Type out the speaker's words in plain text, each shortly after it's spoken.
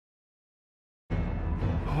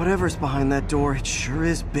Whatever's behind that door, it sure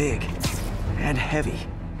is big. And heavy.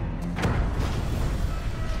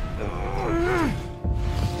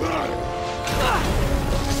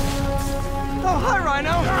 Oh, hi,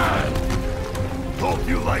 Rhino! Hope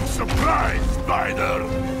you like surprise, Spider!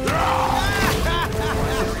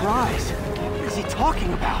 Surprise? What is he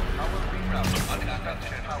talking about?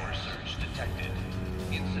 Unexpected power surge detected.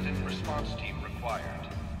 Incident response team required.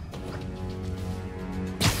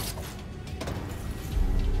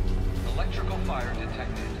 Electrical fire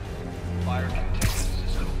detected. Fire containment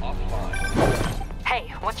system offline.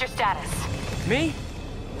 Hey, what's your status? Me?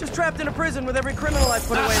 Just trapped in a prison with every criminal I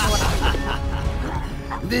put away in the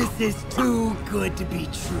last... This is too good to be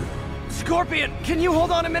true. Scorpion, can you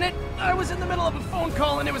hold on a minute? I was in the middle of a phone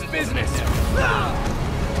call and it was business.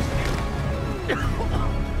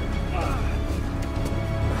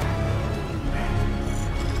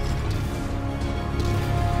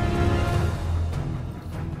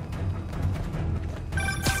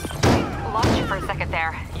 Lost you for a second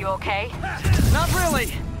there. You okay? Not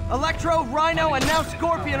really. Electro, Rhino, and now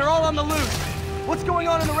Scorpion are all on the loose. What's going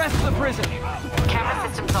on in the rest of the prison? Camera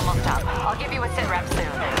system's almost up. I'll give you a sit rep soon.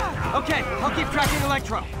 Okay, I'll keep tracking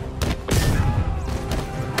Electro.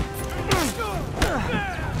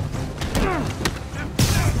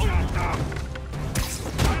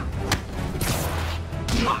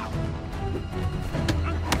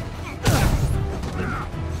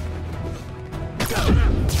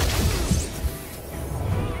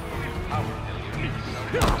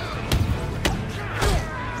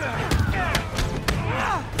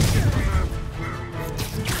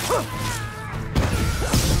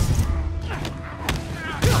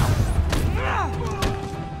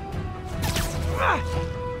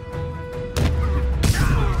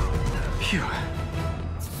 Phew.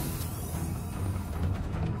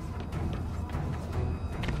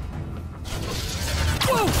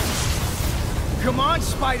 Whoa! Come on,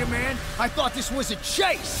 Spider-Man! I thought this was a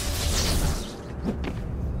chase!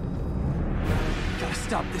 Gotta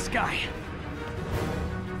stop this guy.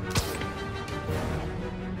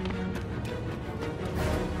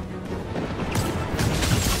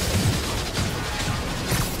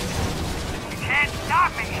 Can't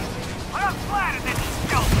stop me! But I'm flattered that you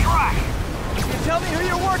still try! If you tell me who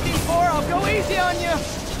you're working for, I'll go easy on you.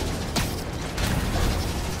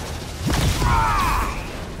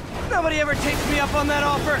 Nobody ever takes me up on that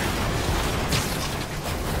offer.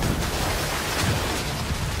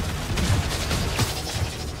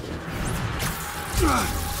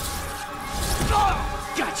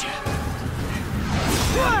 Gotcha!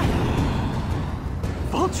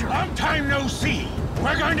 Vulture! Long time no see!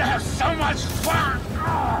 We're going to have so much fun!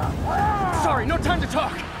 Sorry, no time to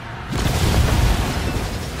talk.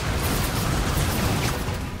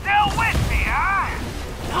 Still with me, huh?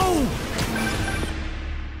 No!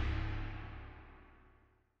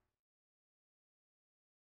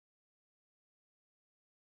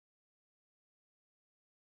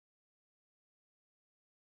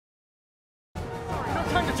 No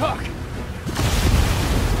time to talk.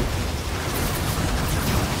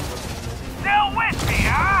 Still with me,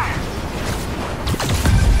 huh?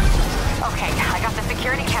 Okay, I got the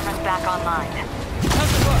security cameras back online.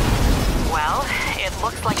 How's it look? Well, it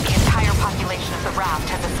looks like the entire population of the raft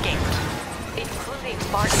has escaped. Including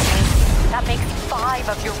Bart and Macy. That makes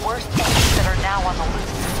 5 of your worst enemies that are now on the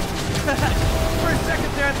loose. For a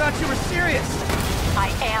second there, I thought you were serious.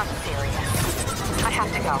 I am serious. I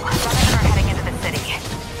have to go. Run and are heading into the city.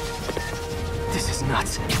 This is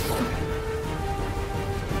nuts.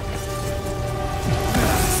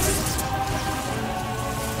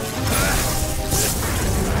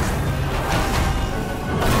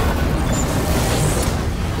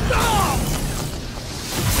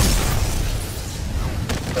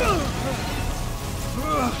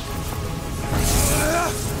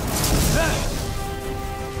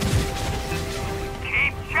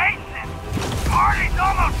 Keep chasing! Party's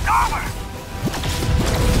almost over!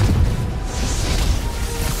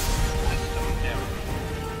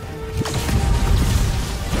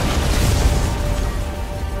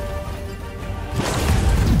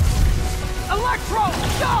 Electro!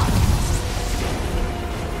 Stop!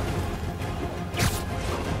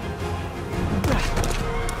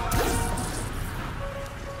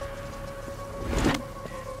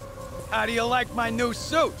 How do you like my new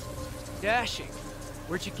suit? Dashing.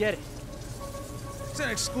 Where'd you get it? It's an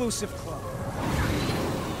exclusive club.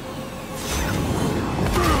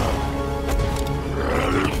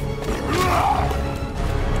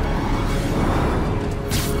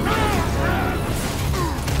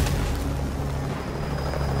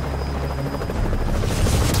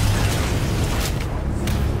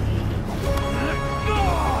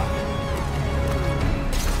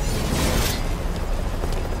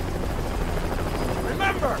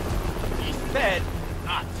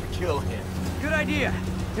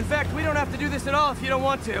 at all if you don't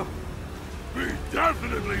want to. We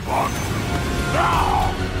definitely want to.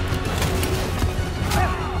 Now!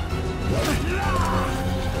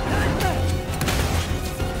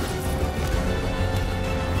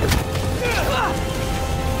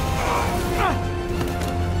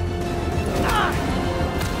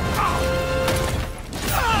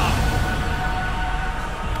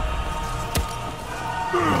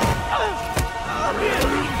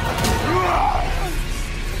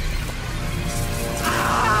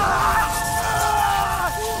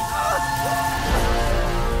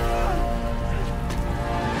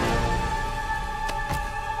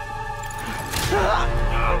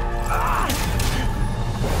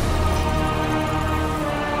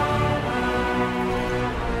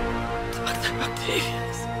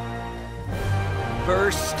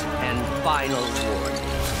 First and final warning.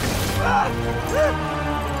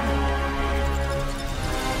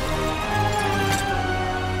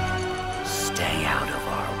 Stay out of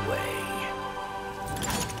our way.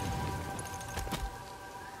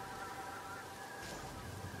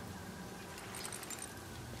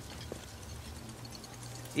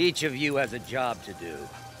 Each of you has a job to do.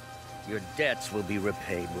 Your debts will be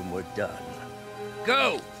repaid when we're done.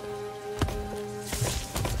 Go!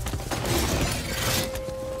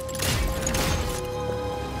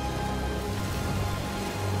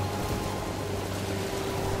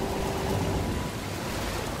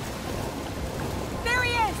 There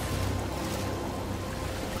he is!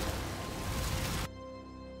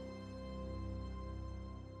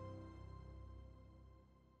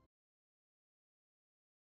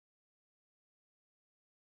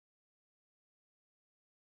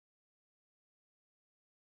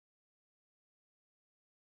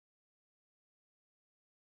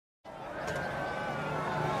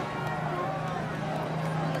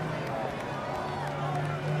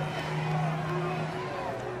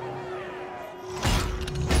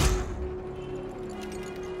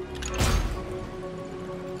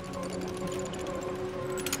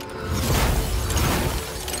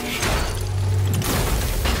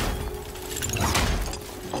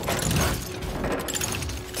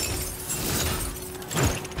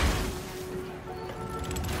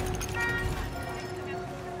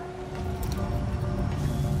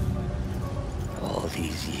 All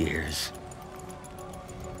these years.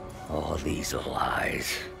 All these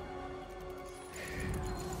lies.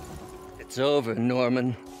 It's over,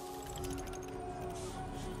 Norman.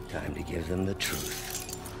 Time to give them the truth.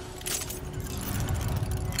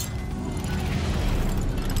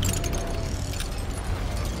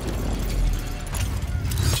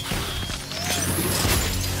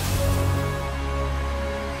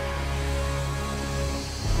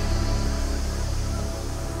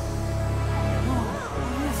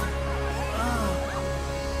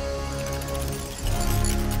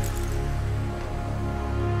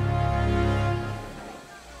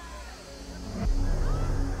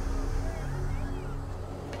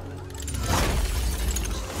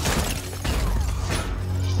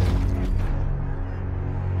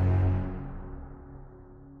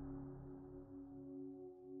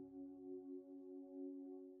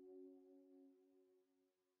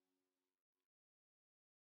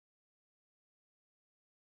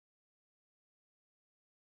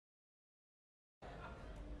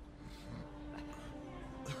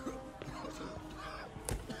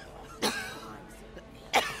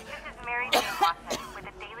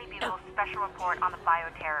 Special report on the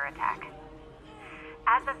bioterror attack.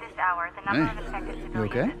 As of this hour, the number of affected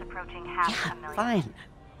civilians is approaching half a million. Fine.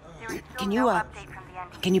 There is still Can you, no update from the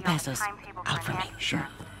NTC can you on pass the those timetable out for for me? an Sure.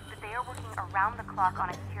 but they are working around the clock on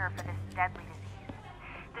a cure for this deadly disease.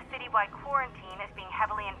 The citywide quarantine is being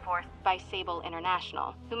heavily enforced by Sable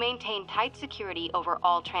International, who maintain tight security over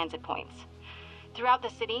all transit points. Throughout the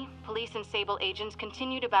city, police and Sable agents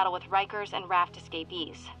continue to battle with Rikers and Raft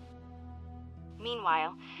escapees.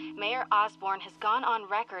 Meanwhile, Mayor Osborn has gone on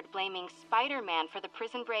record blaming Spider-Man for the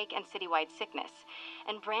prison break and citywide sickness,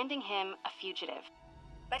 and branding him a fugitive.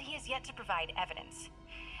 But he has yet to provide evidence.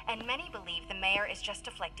 And many believe the mayor is just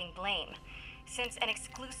deflecting blame, since an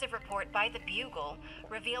exclusive report by the Bugle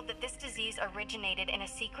revealed that this disease originated in a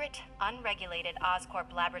secret, unregulated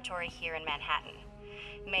Oscorp laboratory here in Manhattan.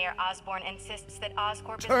 Mayor Osborn insists that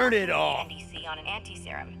Oscorp is Turn working it with off. the NDC on an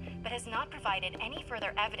anti-serum, but has not provided any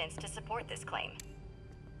further evidence to support this claim.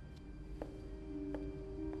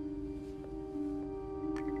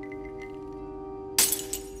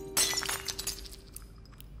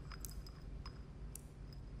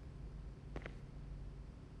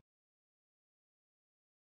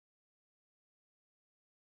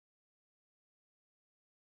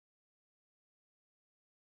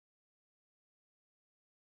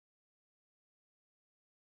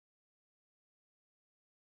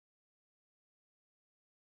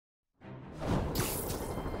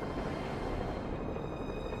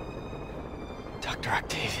 Dr.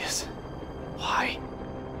 Octavius. Why?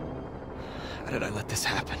 How did I let this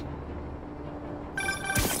happen?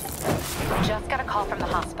 Just got a call from the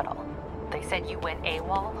hospital. They said you went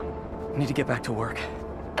AWOL. I need to get back to work.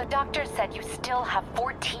 The doctor said you still have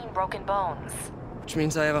 14 broken bones. Which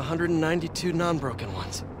means I have 192 non-broken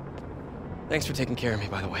ones. Thanks for taking care of me,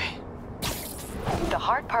 by the way. The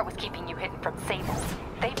hard part was keeping you hidden from Sable.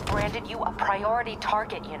 They branded you a priority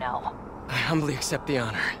target, you know. I humbly accept the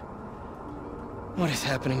honor. What is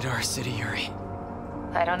happening to our city, Yuri?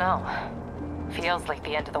 I don't know. Feels like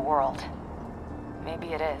the end of the world. Maybe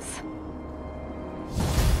it is.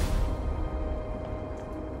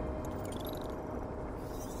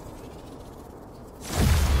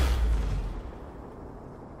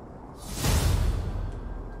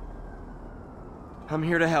 I'm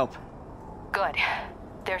here to help. Good.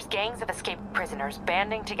 There's gangs of escaped prisoners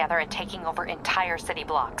banding together and taking over entire city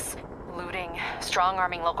blocks. Looting,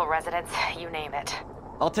 strong-arming local residents, you name it.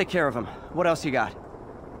 I'll take care of them. What else you got?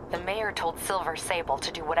 The mayor told Silver Sable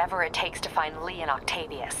to do whatever it takes to find Lee and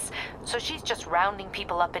Octavius. So she's just rounding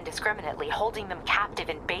people up indiscriminately, holding them captive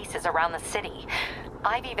in bases around the city.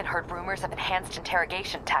 I've even heard rumors of enhanced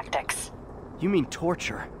interrogation tactics. You mean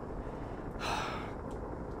torture?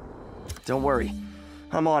 Don't worry.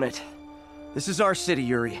 I'm on it. This is our city,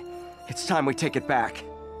 Yuri. It's time we take it back.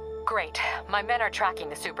 Great. My men are tracking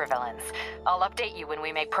the supervillains. I'll update you when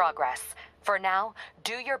we make progress. For now,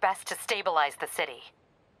 do your best to stabilize the city.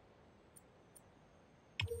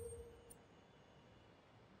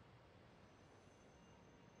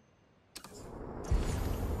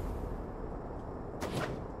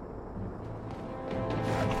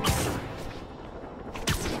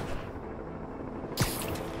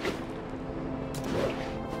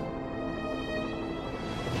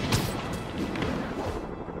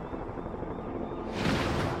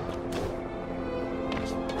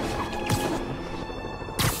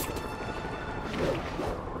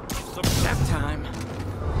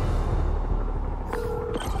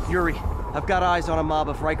 Yuri, I've got eyes on a mob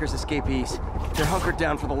of Riker's escapees. They're hunkered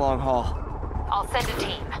down for the long haul. I'll send a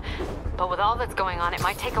team. But with all that's going on, it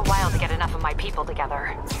might take a while to get enough of my people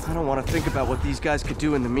together. I don't want to think about what these guys could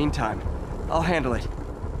do in the meantime. I'll handle it.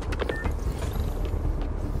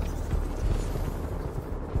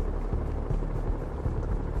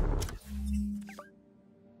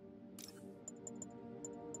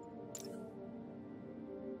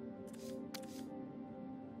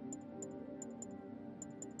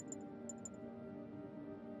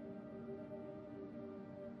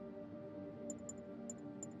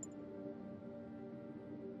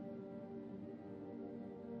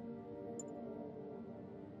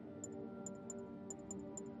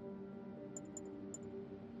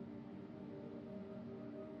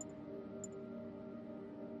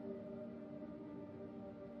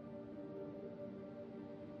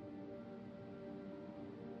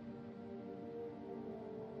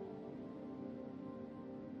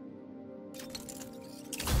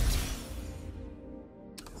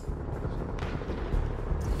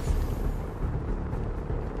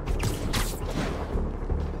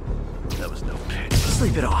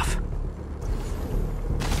 Sleep it off.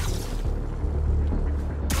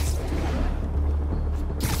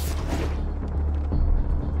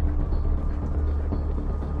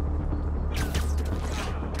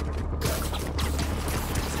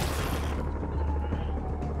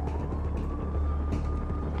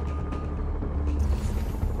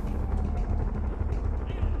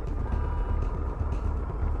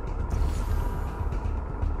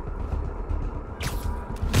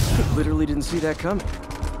 Literally didn't see that coming.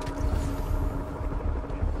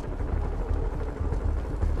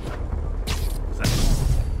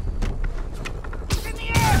 In the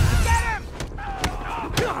air! Get him!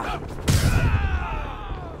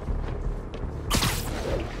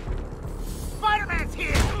 Spider-Man's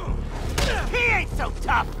here! He ain't so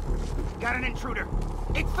tough! Got an intruder.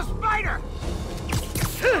 It's the Spider!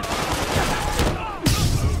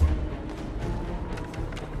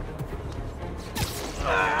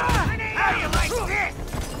 How do you like this?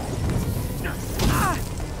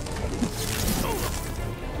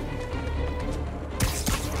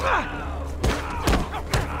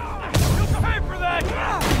 You'll pay for that!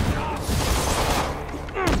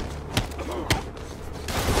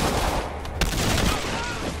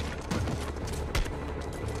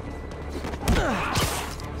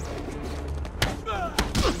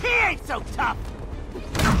 He ain't so tough!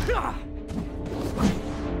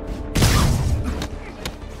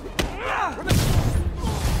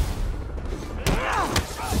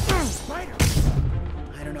 Spider!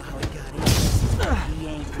 I don't know how he got in. He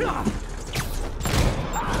ain't good.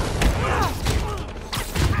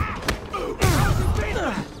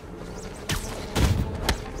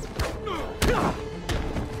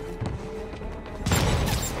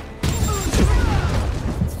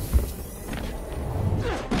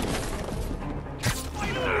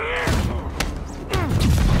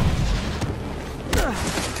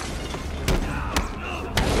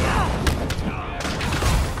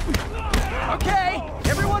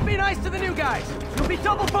 nice to the new guys. You'll be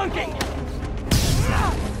double bunking.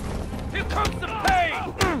 Here comes the pain!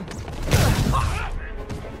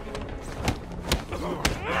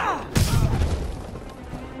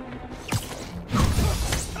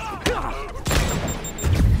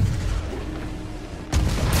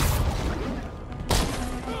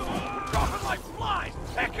 Dropping like flies!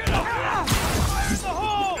 Pick it up! Fire in the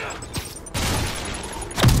hole!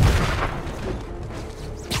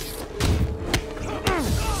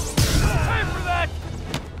 Time for that!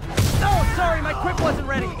 Oh, sorry, my quip wasn't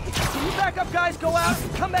ready. Can you back up, guys? Go out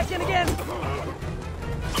and come back in again. Don't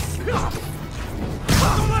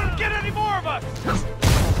let him get any more of us!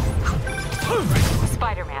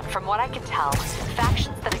 Spider-Man, from what I can tell,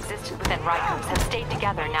 factions that existed within Rikers have stayed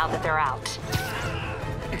together now that they're out.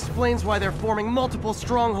 Explains why they're forming multiple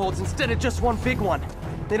strongholds instead of just one big one.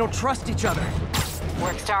 They don't trust each other.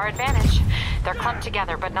 Works to our advantage. They're clumped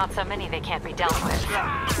together, but not so many they can't be dealt with.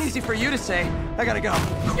 Easy for you to say. I gotta go.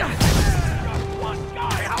 One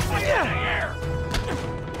guy, how much in the air?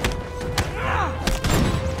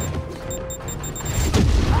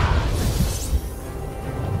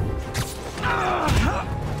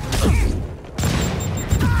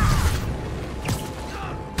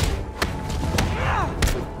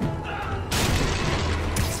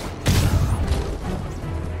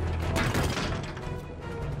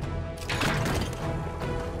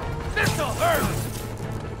 This'll hurt!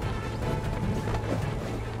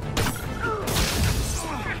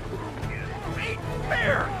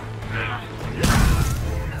 Bear!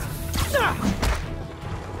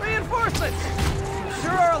 Reinforcements!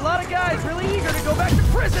 Sure are a lot of guys really eager to go back to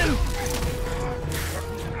prison.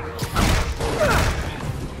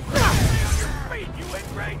 Great, you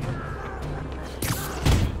ain't great!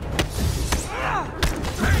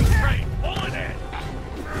 Train, pull it in!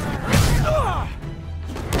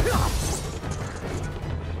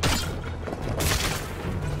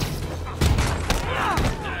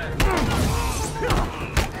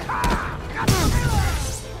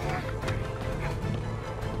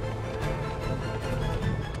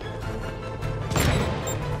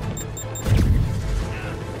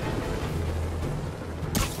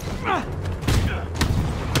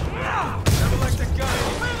 Never like the guy.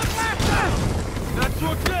 Not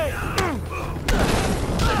to again!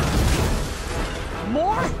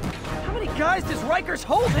 More? How many guys does Rikers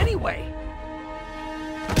hold anyway?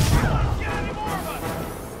 Get any more of us!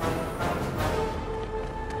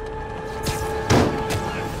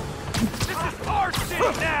 This is our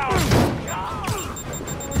city now!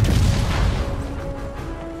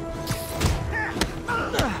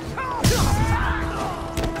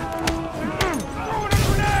 Throwing a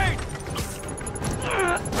grenade!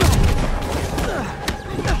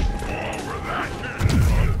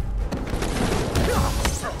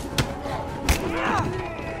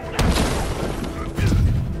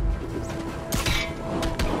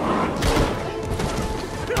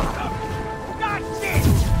 Got it!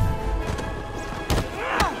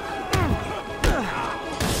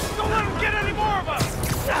 Don't let him get any more of us!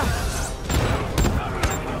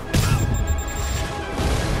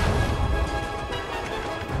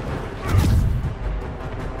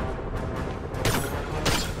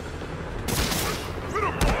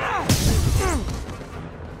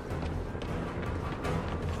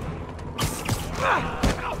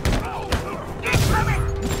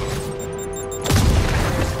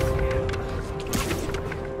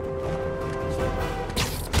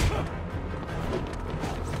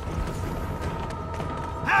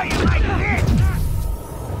 How you like this?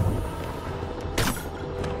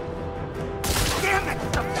 Damn it,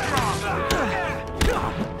 so strong!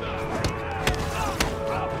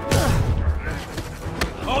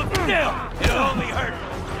 Hold still! It'll only hurt!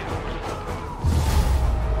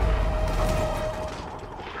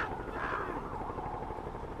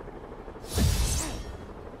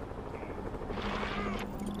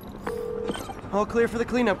 All clear for the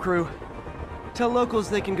cleanup crew. Tell locals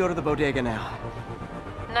they can go to the bodega now.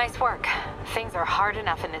 Nice work. Things are hard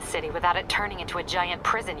enough in this city without it turning into a giant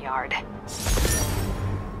prison yard.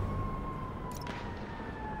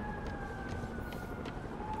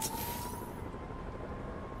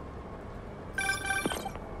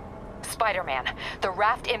 Spider-Man, the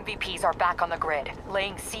Raft MVPs are back on the grid,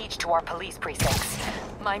 laying siege to our police precincts.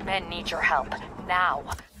 My men need your help, now.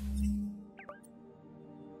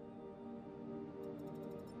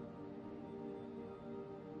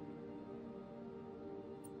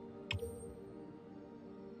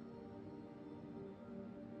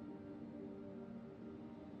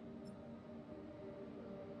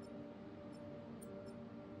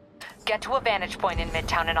 Get to a vantage point in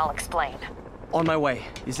Midtown and I'll explain. On my way.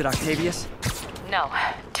 Is it Octavius? No,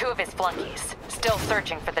 2 of his flunkies. Still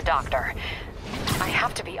searching for the doctor. I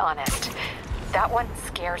have to be honest. That one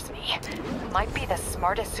scares me. Might be the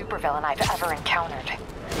smartest supervillain I've ever encountered.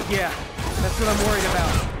 Yeah, that's what I'm worried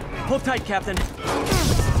about. Hold tight, Captain.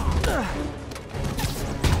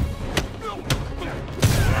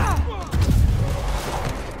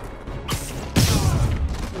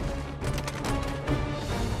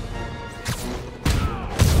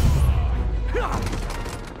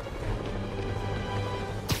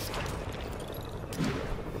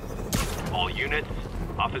 All units,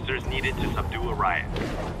 officers needed to subdue a riot.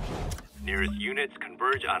 Nearest units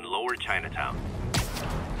converge on Lower Chinatown.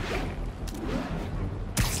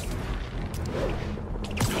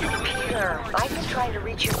 Peter, I've been trying to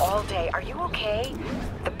reach you all day. Are you okay?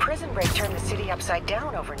 The prison raid turned the city upside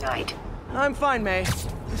down overnight. I'm fine, May.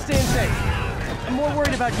 Staying safe. I'm more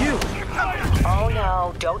worried about you. Oh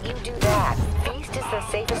no, don't you do that. Feast is the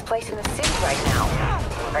safest place in the city right now.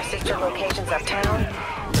 Our sister locations uptown,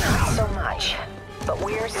 not so much. But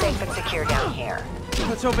we're safe and secure down here.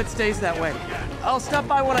 Let's hope it stays that way. I'll stop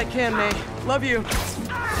by when I can, May. Love you.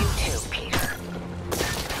 You too, Peter.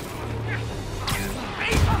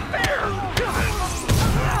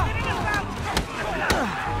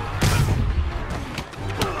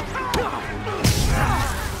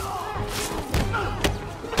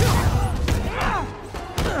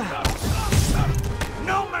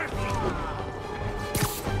 No mercy!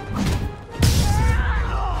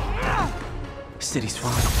 City's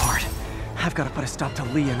falling apart. I've got to put a stop to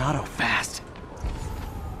Lee and Otto fast.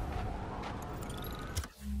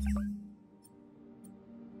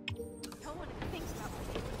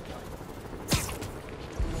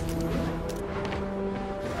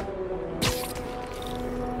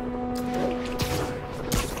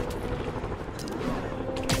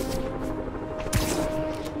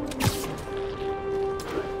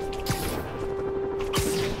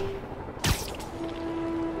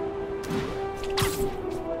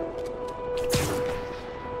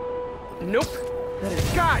 Nope. That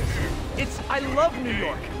is... Guys! It's I love New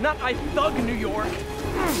York, not I thug New York.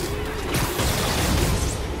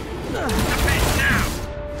 Defend now!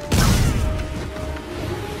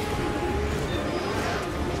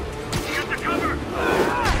 Get the cover!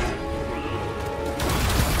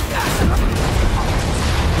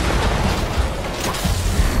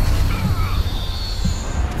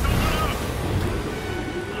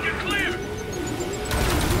 You're clear!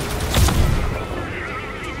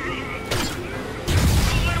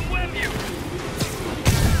 Don't let him web you!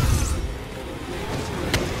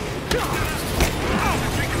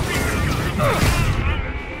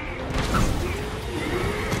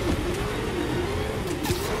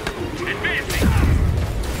 Advancing!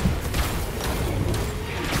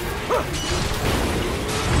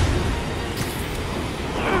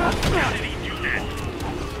 How did he do that?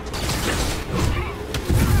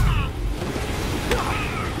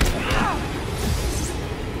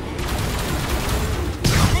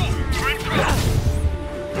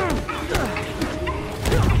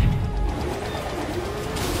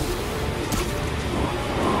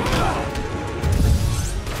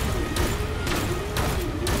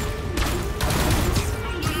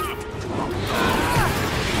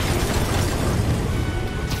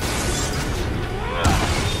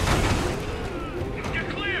 You're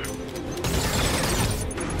clear!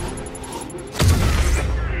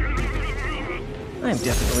 I am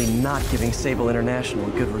definitely not giving Sable International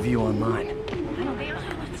a good review online.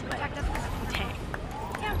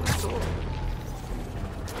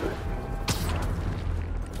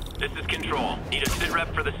 This is Control. Need a sit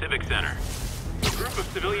rep for the Civic Center. A group of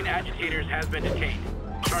civilian agitators has been detained.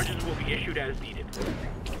 Charges will be issued as needed.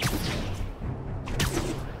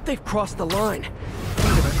 They've crossed the line.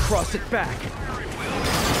 I'm gonna cross it back.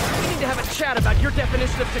 We need to have a chat about your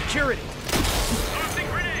definition of security. Tossing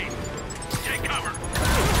grenade! Take cover!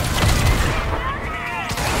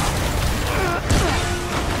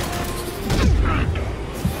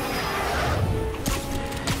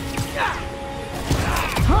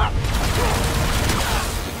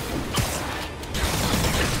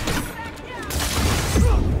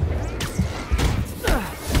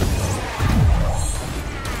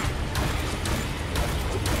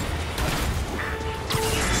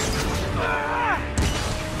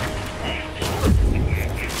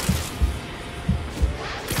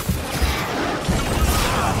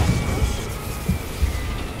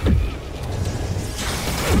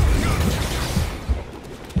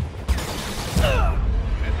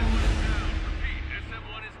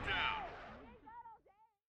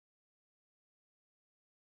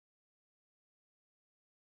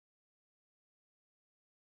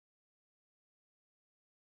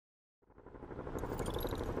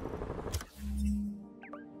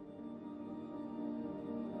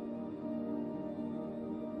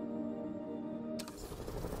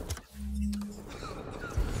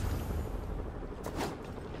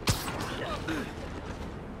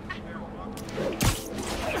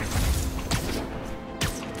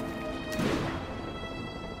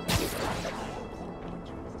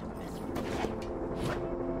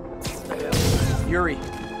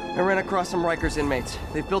 I ran across some Rikers inmates.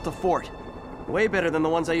 They've built a fort. Way better than the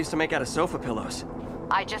ones I used to make out of sofa pillows.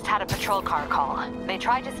 I just had a patrol car call. They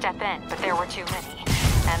tried to step in, but there were too many.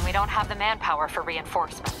 And we don't have the manpower for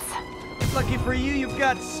reinforcements. Lucky for you, you've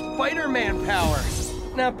got Spider-Man power.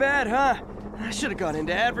 Not bad, huh? I should have gone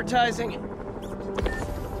into advertising.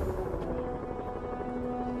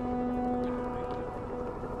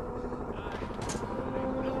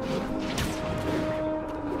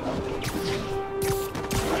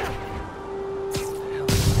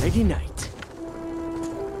 Nighty night.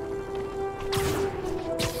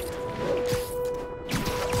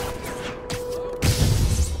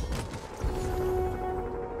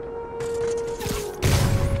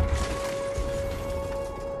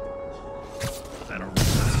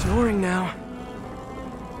 Soaring now.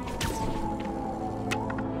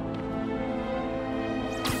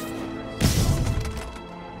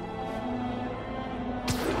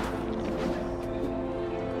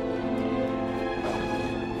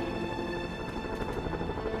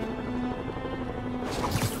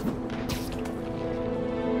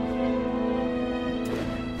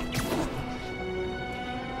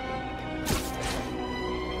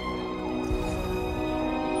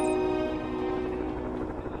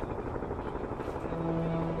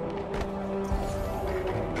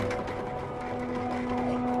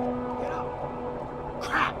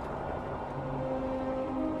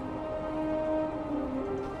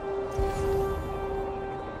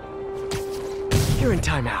 You're in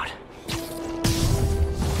timeout.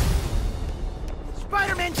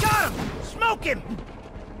 Spider-Man got him! Smoke him!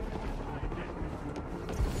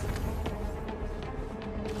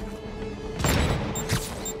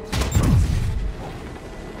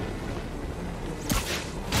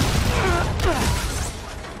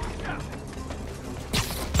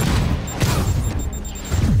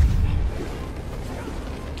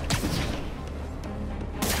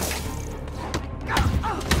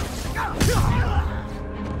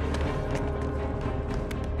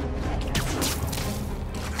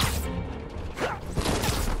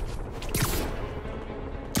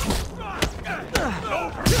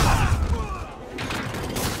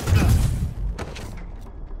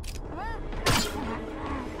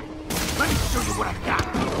 Let me show you what I've got.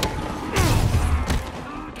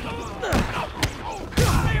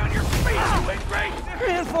 Stay on your feet, you big brain!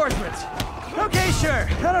 Reinforcements. Okay, sure.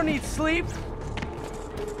 I don't need sleep.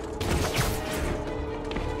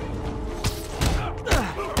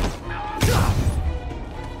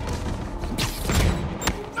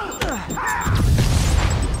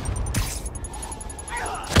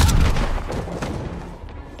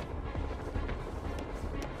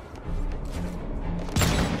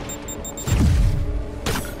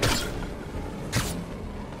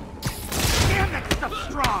 Damn, that stuff's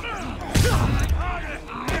strong!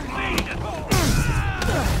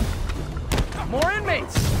 More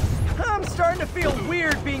inmates. I'm starting to feel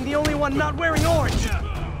weird being the only one not wearing orange.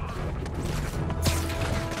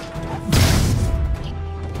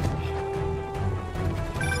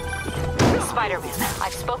 Spider-Man,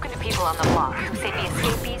 I've spoken to people on the block who say the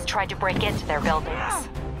escapees tried to break into their buildings.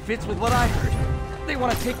 Fits with what I heard. They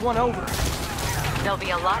want to take one over. They'll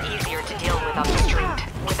be a lot easier to deal with on the street,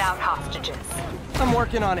 without hostages. I'm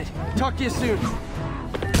working on it. Talk to you soon.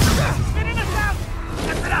 Spinning us out!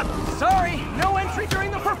 Step it up! Sorry, no entry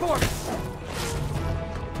during the performance.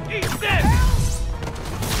 Eat this!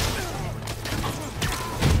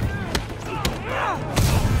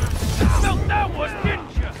 Felt that one,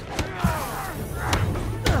 didn't you?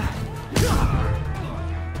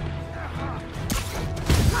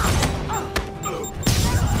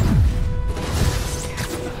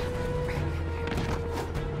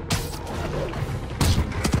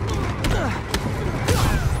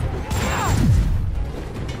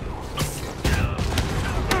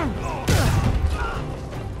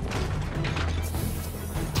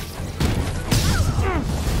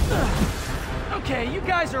 Okay, you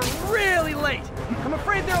guys are really late. I'm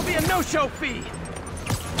afraid there'll be a no-show fee.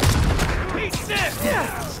 Eat this!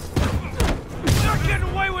 You're not getting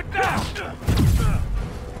away with that!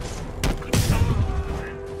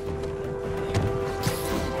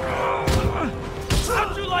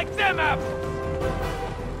 How'd you like them apples?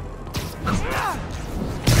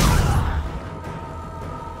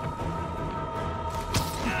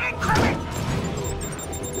 Incoming!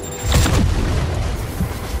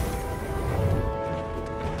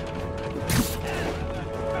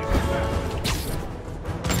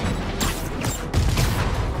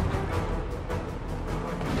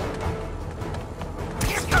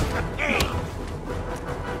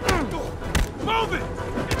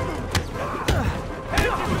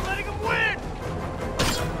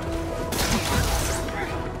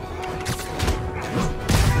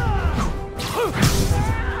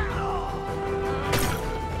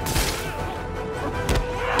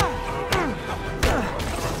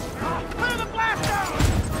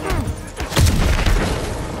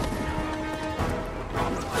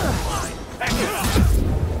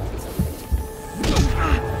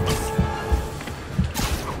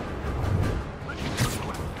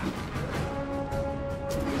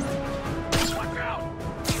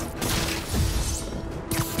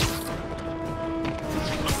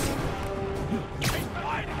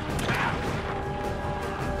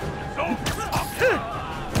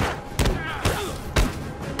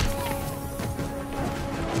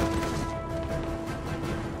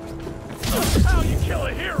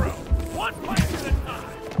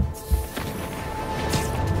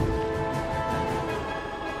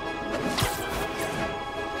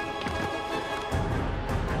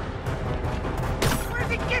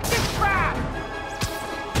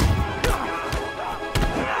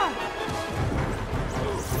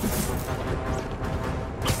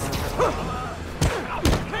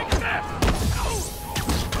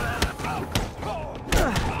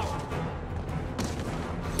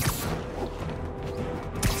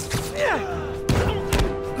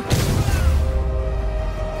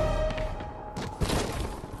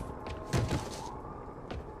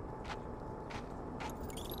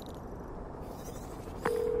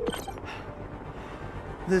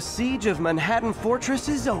 The siege of Manhattan Fortress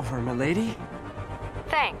is over, milady.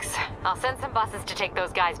 Thanks. I'll send some buses to take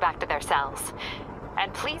those guys back to their cells.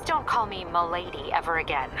 And please don't call me milady ever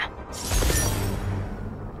again.